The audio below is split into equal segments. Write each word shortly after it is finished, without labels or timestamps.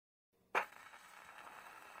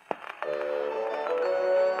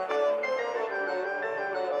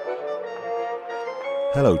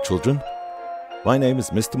Hello children, my name is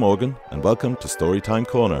Mr. Morgan and welcome to Storytime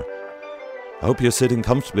Corner. I hope you're sitting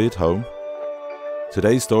comfortably at home.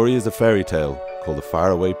 Today's story is a fairy tale called The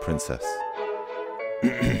Faraway Princess.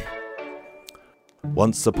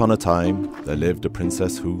 Once upon a time there lived a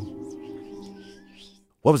princess who...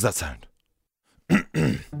 What was that sound?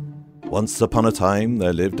 Once upon a time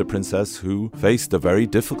there lived a princess who faced a very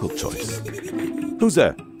difficult choice. Who's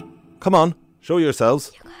there? Come on, show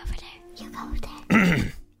yourselves. You go over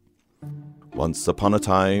there. Once upon a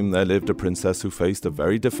time there lived a princess who faced a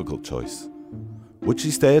very difficult choice. Would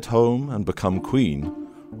she stay at home and become queen,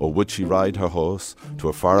 or would she ride her horse to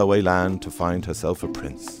a faraway land to find herself a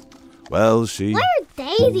prince? Well, she... Why are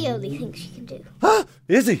they the only thing she can do? Ah,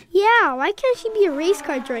 Izzy! Yeah, why can't she be a race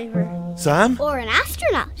car driver? Sam? Or an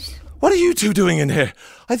astronaut? What are you two doing in here?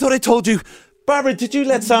 I thought I told you... Barbara, did you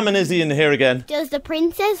let Sam and Izzy in here again? Does the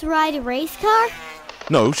princess ride a race car?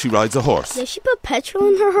 No, she rides a horse. Does she put petrol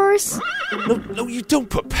in her horse? No, you don't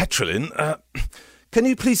put petrol in. Can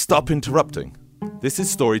you please stop interrupting? This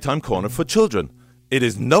is Storytime Corner for children. It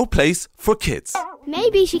is no place for kids.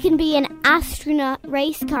 Maybe she can be an astronaut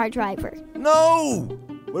race car driver. No!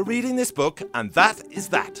 We're reading this book, and that is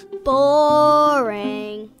that.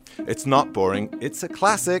 Boring. It's not boring. It's a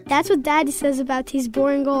classic. That's what Daddy says about his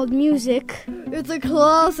boring old music. It's a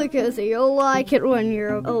classic, Izzy. You'll like it when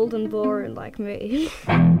you're old and boring like me.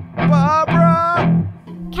 Barbara!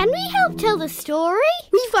 Can we help tell the story?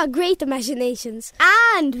 We've got great imaginations.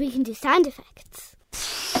 And we can do sound effects.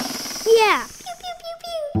 Yeah. Pew, pew, pew,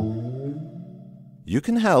 pew. You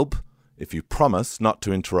can help if you promise not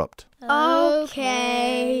to interrupt.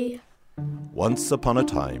 Okay. Once upon a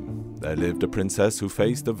time, there lived a princess who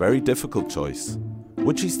faced a very difficult choice.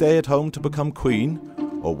 Would she stay at home to become queen,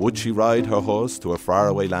 or would she ride her horse to a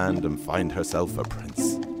faraway land and find herself a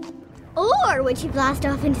prince? Or would she blast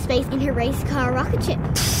off into space in her race car rocket ship?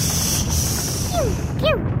 Pew,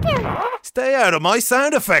 pew, pew. Stay out of my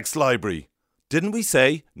sound effects library! Didn't we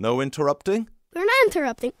say no interrupting? We're not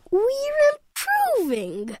interrupting. We're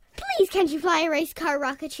improving. Please, can't you fly a race car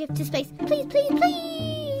rocket ship to space? Please, please,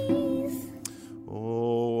 please. Oh,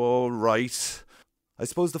 all right. I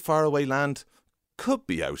suppose the faraway land could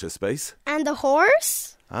be outer space. And the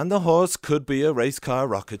horse? And the horse could be a race car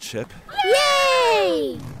rocket ship.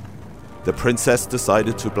 Yay! The princess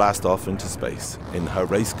decided to blast off into space in her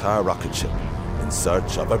race car rocket ship in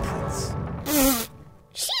search of a prince.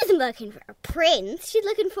 She isn't looking for a prince. She's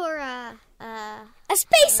looking for a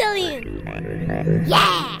space alien.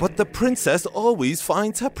 Yeah! But the princess always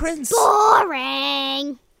finds her prince.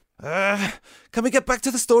 Boring! Can we get back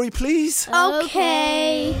to the story, please?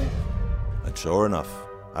 Okay. And sure enough,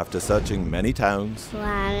 after searching many towns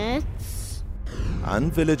Planets.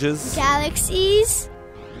 and villages, Galaxies.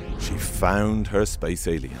 she found her space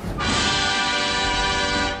alien.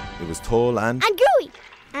 It was tall and gooey.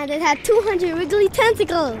 And it had 200 wiggly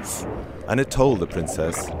tentacles. it told the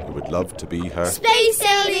princess it would love to be her. Space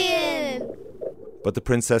alien! But the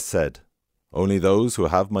princess said, "Only those who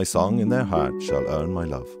have my song in their heart shall earn my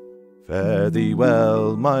love. Fare thee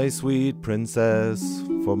well, my sweet princess,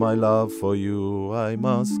 for my love for you I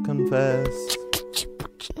must confess."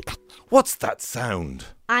 What's that sound?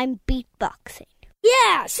 I'm beatboxing.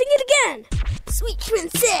 Yeah, sing it again. Sweet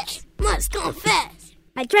princess, must confess.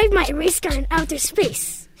 I drive my race car in outer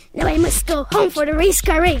space. Now I must go home for the race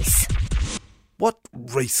car race. What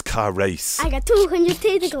race car race? I got 200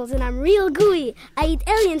 tentacles and I'm real gooey. I eat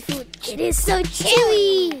alien food. It is so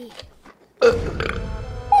chewy.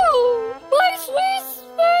 Oh, my sweet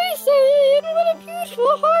space alien, what a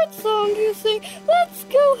beautiful heart song you sing. Let's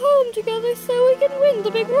go home together so we can win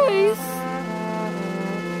the big race.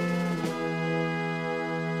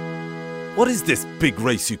 What is this big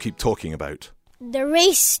race you keep talking about? The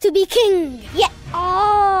race to be king. Yeah,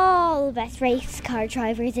 all the best race car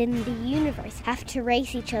drivers in the universe have to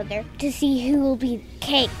race each other to see who will be the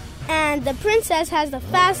king. And the princess has the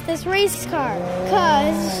fastest race car,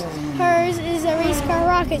 'cause hers is a race car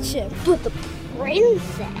rocket ship. But the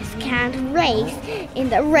princess can't race in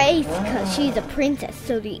the race because she's a princess,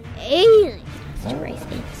 so the alien has to race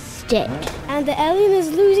instead. And the alien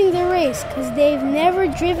is losing the race, 'cause they've never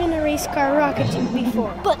driven a race car rocket ship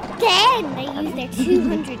before. But then they use their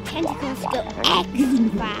 200 tentacles to go extra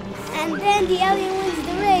fast. And then the alien wins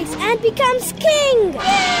the race and becomes king!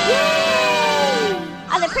 Yay!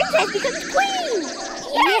 And the princess becomes queen!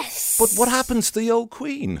 Yes! But what happens to the old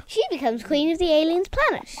queen? She becomes queen of the alien's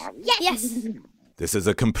planet. Yes! This is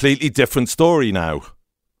a completely different story now.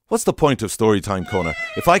 What's the point of Storytime Corner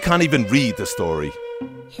if I can't even read the story?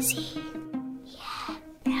 Izzy, Yeah,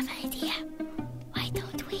 I have an idea. Why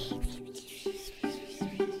don't we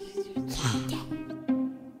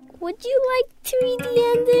Would you like to read the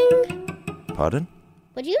ending? Pardon?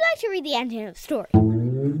 Would you like to read the ending of the story?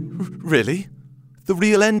 Really? The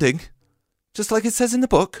real ending? Just like it says in the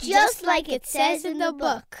book? Just like it says in the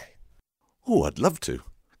book. Oh, I'd love to.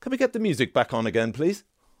 Can we get the music back on again, please?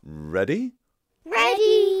 Ready?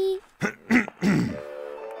 Ready.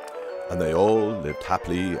 And they all lived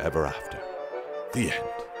happily ever after. The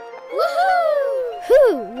end. Woohoo!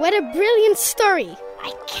 Whew, what a brilliant story.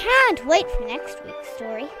 I can't wait for next week's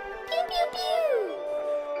story. Pew, pew,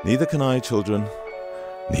 pew. Neither can I, children.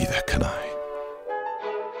 Neither can I.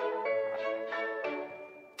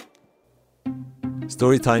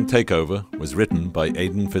 Storytime Takeover was written by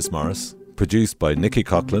Aidan Fitzmaurice, produced by Nicky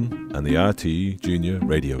Coughlin and the RTE Junior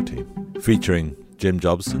radio team, featuring Jim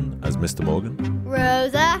Jobson as Mr. Morgan,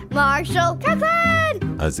 Rosa, Marshall,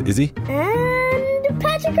 Kathleen, as Izzy, And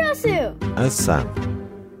Patrick Rosu. as Sam.